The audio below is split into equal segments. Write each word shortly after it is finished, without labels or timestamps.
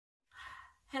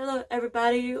Hello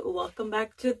everybody, welcome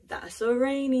back to That's So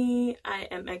Rainy. I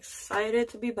am excited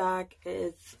to be back.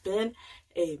 It's been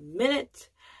a minute.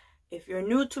 If you're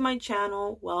new to my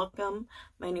channel, welcome.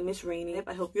 My name is Rainy.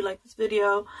 I hope you like this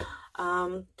video.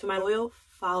 To my loyal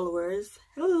followers,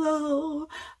 hello.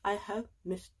 I have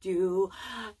missed you.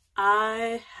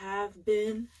 I have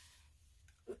been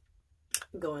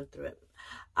going through it.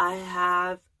 I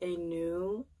have a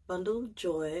new bundle of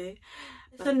joy.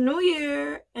 It's a new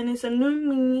year and it's a new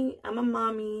me. I'm a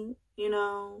mommy, you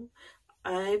know.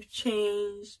 I've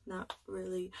changed, not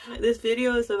really. This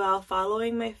video is about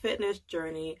following my fitness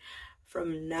journey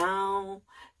from now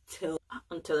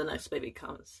until the next baby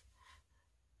comes.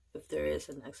 If there is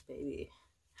a next baby.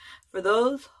 For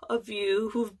those of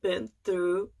you who've been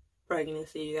through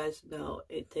pregnancy, you guys know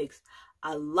it takes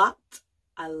a lot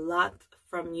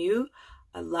from you,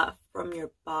 a lot from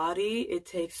your body. It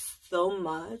takes so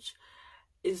much.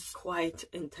 It's quite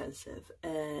intensive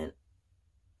and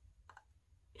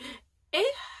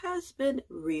it has been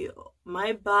real.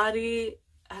 My body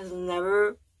has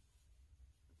never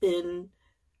been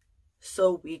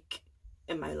so weak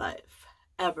in my life,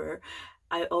 ever.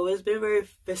 I've always been very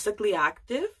physically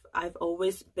active. I've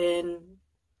always been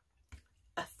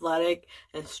athletic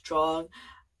and strong.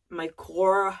 My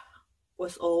core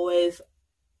was always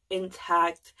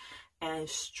intact and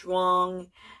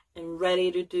strong and ready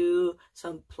to do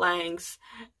some planks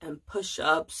and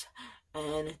push-ups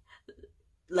and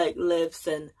like lifts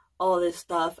and all this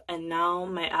stuff. And now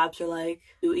my abs are like,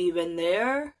 you even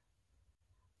there?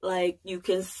 Like, you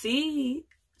can see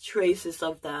traces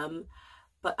of them,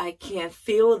 but I can't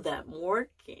feel them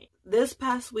working. This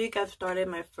past week I've started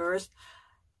my first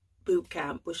boot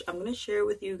camp, which I'm gonna share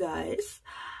with you guys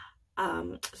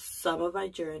some of my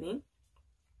journey.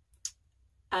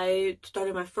 I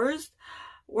started my first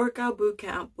workout boot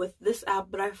camp with this app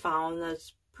that I found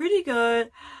that's pretty good.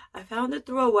 I found it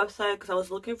through a website because I was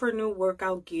looking for new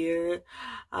workout gear.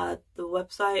 The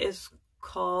website is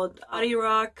called Body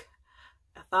Rock.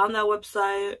 I found that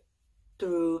website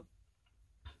through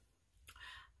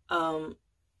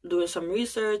doing some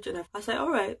research, and I was like,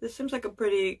 all right, this seems like a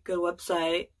pretty good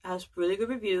website. It has really good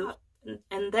reviews.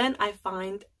 And then I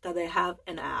find that they have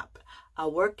an app, a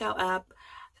workout app.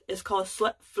 It's called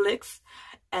Sweatflix,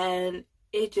 and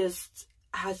it just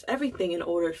has everything in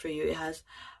order for you. It has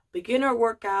beginner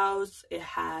workouts, it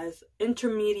has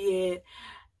intermediate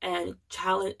and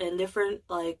challenge and different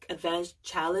like advanced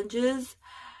challenges.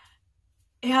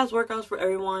 It has workouts for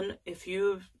everyone. If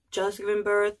you've just given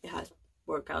birth, it has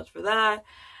workouts for that.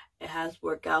 It has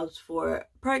workouts for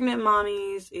pregnant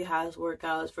mommies. It has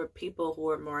workouts for people who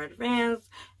are more advanced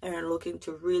and are looking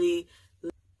to really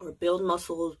or build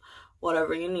muscles,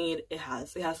 whatever you need. It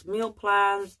has meal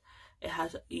plans. It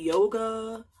has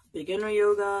yoga, beginner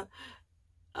yoga,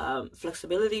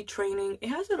 flexibility training. It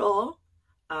has it all.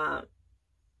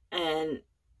 And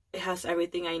it has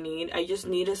everything I need. I just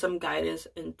needed some guidance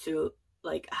into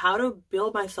like how to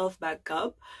build myself back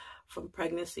up from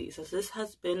pregnancy. So this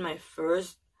has been my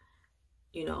first,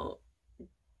 you know,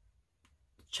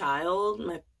 child,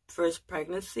 my first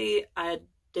pregnancy. I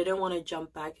didn't want to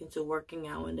jump back into working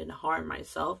out and then harm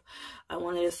myself. I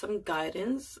wanted some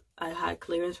guidance. I had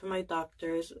clearance from my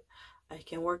doctors. I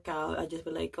can work out. I just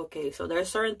be like, okay, so there are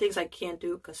certain things I can't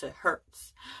do because it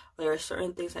hurts. There are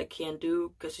certain things I can't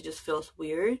do because it just feels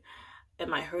weird.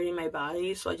 Am I hurting my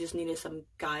body? So I just needed some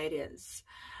guidance.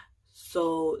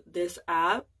 So this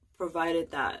app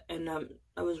provided that, and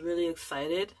I was really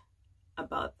excited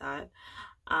about that.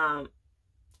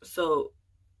 So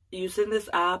using this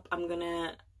app, I'm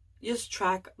gonna just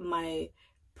track my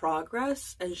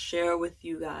progress and share with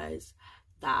you guys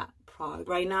that progress.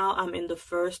 Right now I'm in the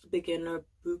first beginner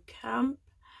boot camp,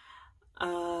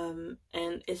 and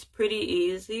it's pretty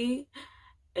easy.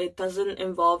 It doesn't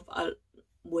involve a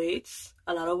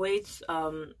lot of weights.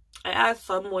 I add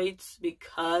some weights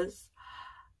because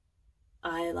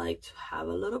I like to have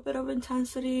a little bit of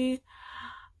intensity,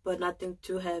 but nothing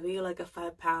too heavy, like a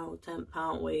 5-pound,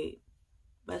 10-pound weight.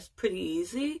 That's pretty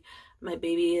easy. My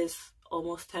baby is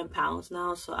almost 10 pounds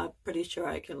now, so I'm pretty sure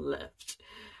I can lift,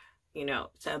 you know,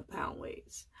 10-pound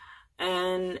weights.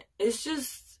 And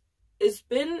it's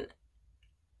been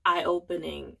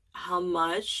eye-opening how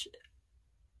much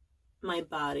my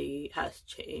body has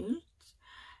changed,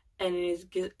 and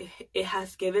it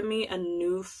has given me a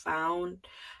newfound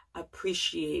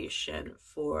appreciation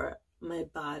for my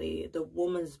body, the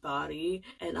woman's body,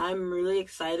 and I'm really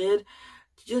excited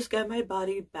to just get my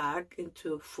body back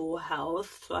into full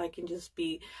health so I can just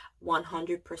be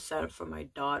 100% for my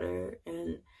daughter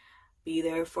and be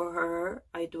there for her.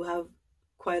 I do have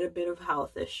quite a bit of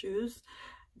health issues,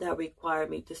 that require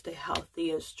me to stay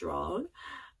healthy and strong.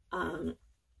 And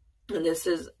this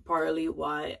is partly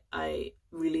why I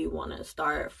really want to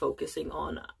start focusing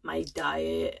on my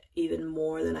diet even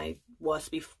more than I was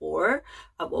before.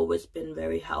 I've always been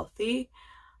very healthy,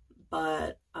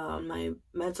 but my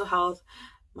mental health,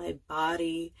 my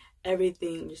body,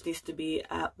 everything just needs to be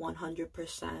at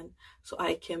 100% so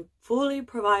I can fully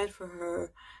provide for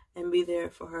her and be there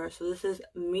for her. So this is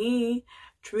me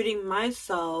treating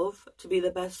myself to be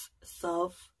the best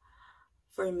self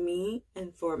for me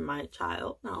and for my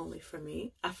child, not only for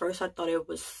me. At first I thought it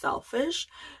was selfish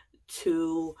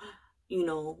to, you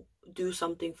know, do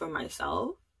something for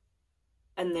myself,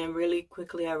 and then really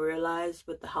quickly I realized,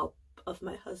 with the help of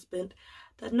my husband,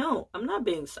 that no, I'm not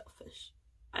being selfish.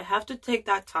 I have to take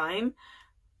that time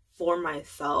for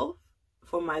myself,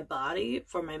 for my body,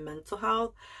 for my mental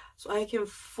health, so I can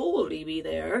fully be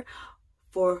there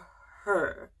for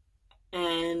her.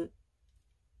 And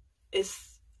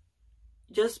it's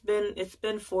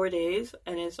been 4 days,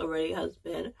 and it's already has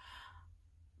been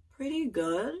pretty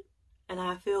good, and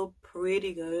I feel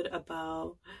pretty good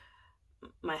about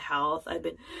my health.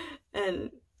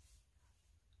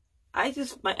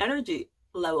 My energy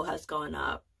level has gone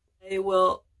up. I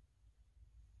will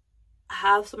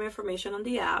have some information on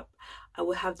the app. I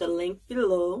will have the link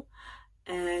below,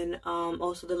 and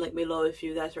also the link below if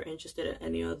you guys are interested in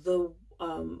any of the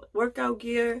workout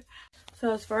gear.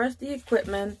 So as far as the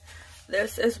equipment,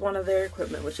 this is one of their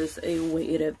equipment, which is a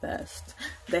weighted vest.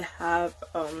 They have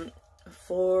like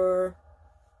 4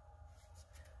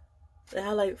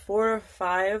 or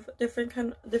 5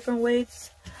 different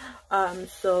weights.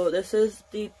 So this is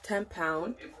the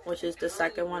 10-pound, which is the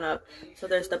second one up. So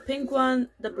there's the pink one,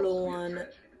 the blue one,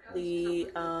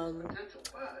 the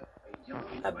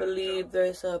I believe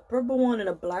there's a purple one and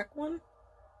a black one.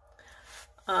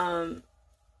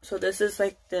 So this is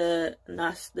like this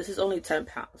is only 10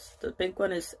 pounds. The pink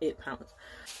one is 8 pounds.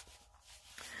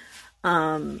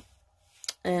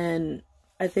 And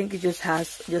I think it just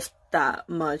has just that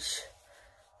much,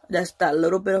 that's that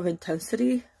little bit of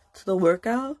intensity to the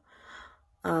workout,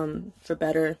 for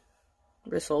better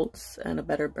results and a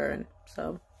better burn.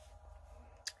 So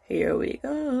here we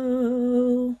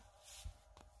go.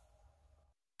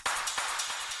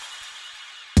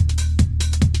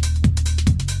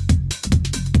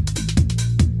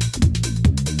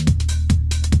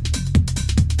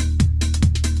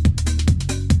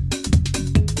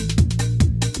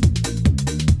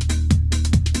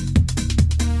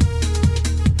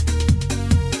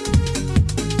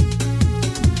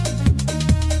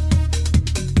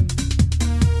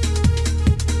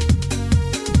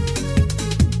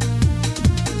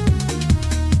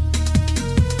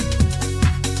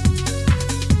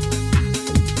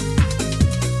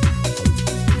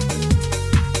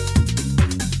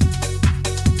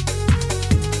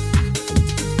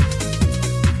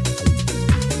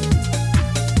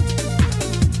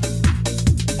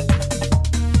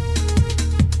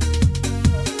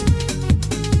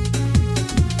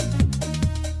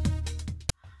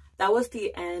 That was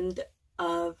the end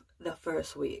of the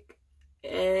first week.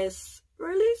 It's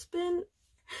been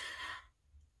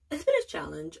a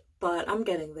challenge, but I'm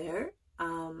getting there.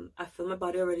 I feel my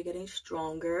body already getting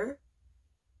stronger.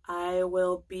 I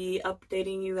will be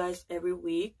updating you guys every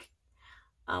week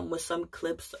with some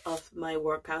clips of my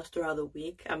workouts throughout the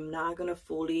week. I'm not gonna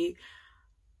fully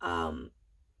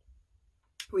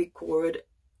record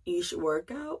each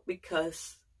workout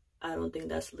because I don't think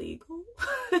that's legal.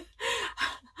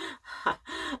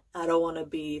 I don't want to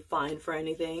be fined for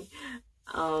anything.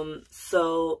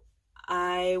 So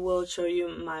I will show you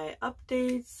my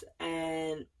updates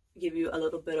and give you a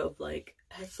little bit of like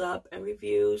heads up and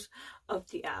reviews of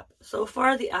the app. So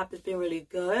far the app has been really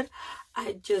good.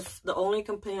 The only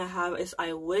complaint I have is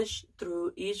I wish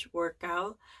through each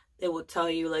workout they will tell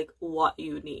you like what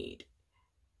you need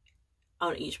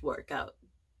on each workout.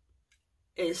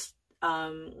 It's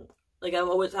like I've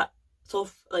always had, so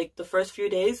like the first few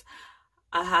days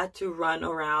I had to run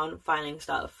around finding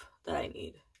stuff that I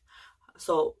need.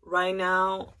 So right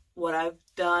now what I've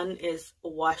done is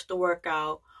watch the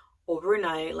workout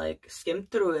overnight, like skim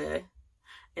through it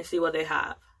and see what they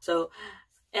have. So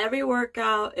every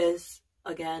workout is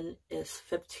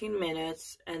 15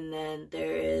 minutes, and then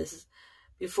there is,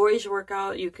 before each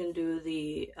workout you can do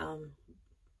the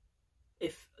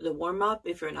warm-up.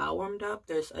 If you're not warmed up,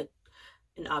 there's an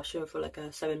option for like a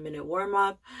 7-minute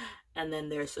warm-up, and then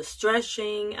there's a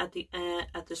stretching at the end.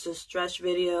 There's a stretch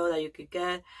video that you could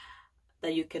get,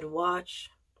 that you can watch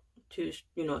to,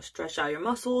 stretch out your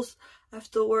muscles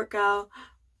after the workout.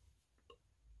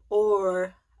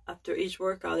 Or after each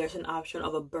workout there's an option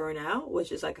of a burnout,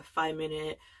 which is like a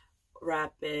 5-minute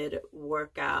rapid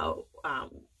workout.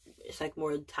 It's like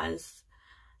more intense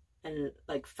and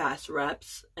like fast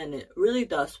reps, and it really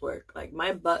does work. Like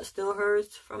my butt still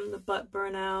hurts from the butt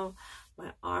burnout,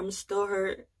 my arms still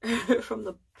hurt from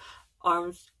the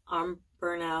arm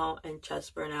burnout and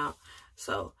chest burnout.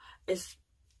 So it's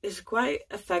quite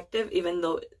effective. Even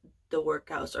though the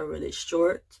workouts are really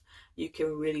short, you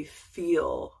can really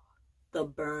feel the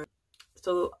burn.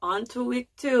 So on to week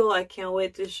 2. I can't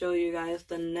wait to show you guys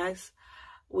the next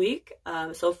week.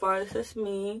 So far this is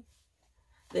me.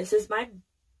 This is my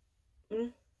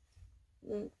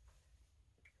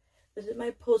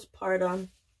postpartum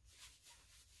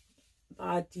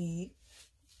body.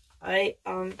 As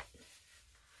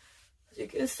you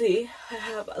can see, I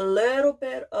have a little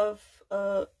bit of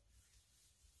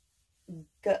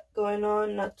gut going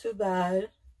on, not too bad,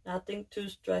 nothing too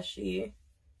stretchy.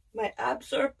 My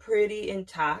abs are pretty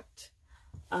intact.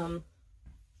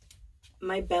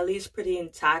 My belly is pretty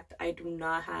intact. I do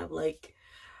not have like,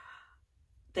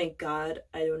 thank God,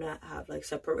 I do not have like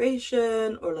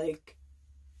separation or like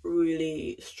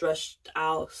really stretched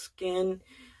out skin.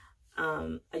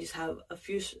 I just have a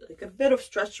bit of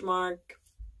stretch mark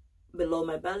below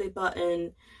my belly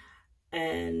button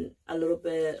and a little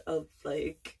bit of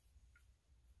like.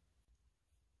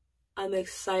 I'm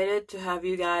excited to have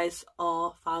you guys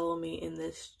all follow me in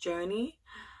this journey.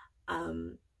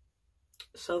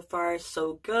 So far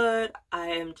so good.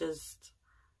 I'm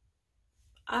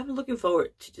looking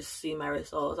forward to just see my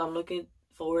results.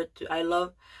 I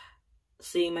love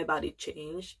seeing my body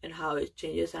change and how it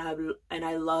changes, and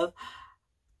I love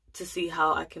to see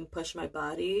how I can push my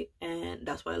body. And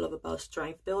that's what I love about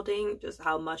strength building, just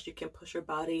how much you can push your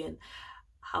body and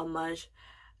how much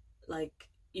like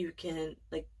you can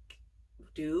like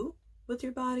do with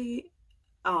your body.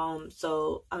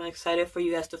 So I'm excited for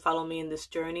you guys to follow me in this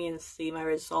journey and see my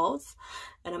results,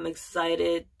 and I'm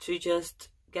excited to just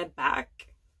get back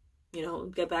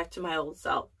to my old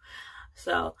self.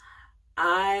 So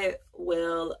I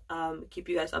will keep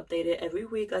you guys updated every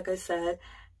week, like I said,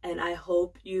 and I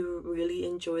hope you really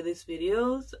enjoy these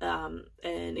videos.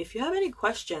 And if you have any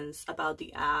questions about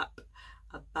the app,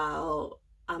 about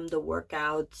the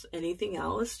workouts, anything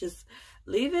else, just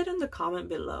leave it in the comment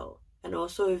below. And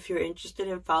also, if you're interested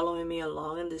in following me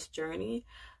along in this journey,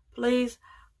 please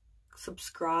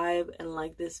subscribe and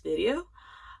like this video.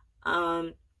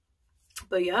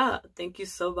 But yeah, thank you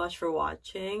so much for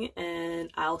watching,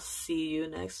 and I'll see you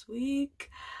next week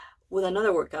with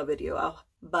another workout video.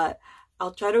 But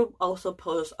I'll try to also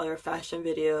post other fashion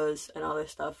videos and other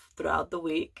stuff throughout the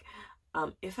week,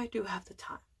 if I do have the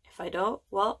time. If I don't,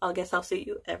 well, I guess I'll see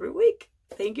you every week.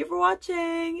 Thank you for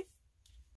watching.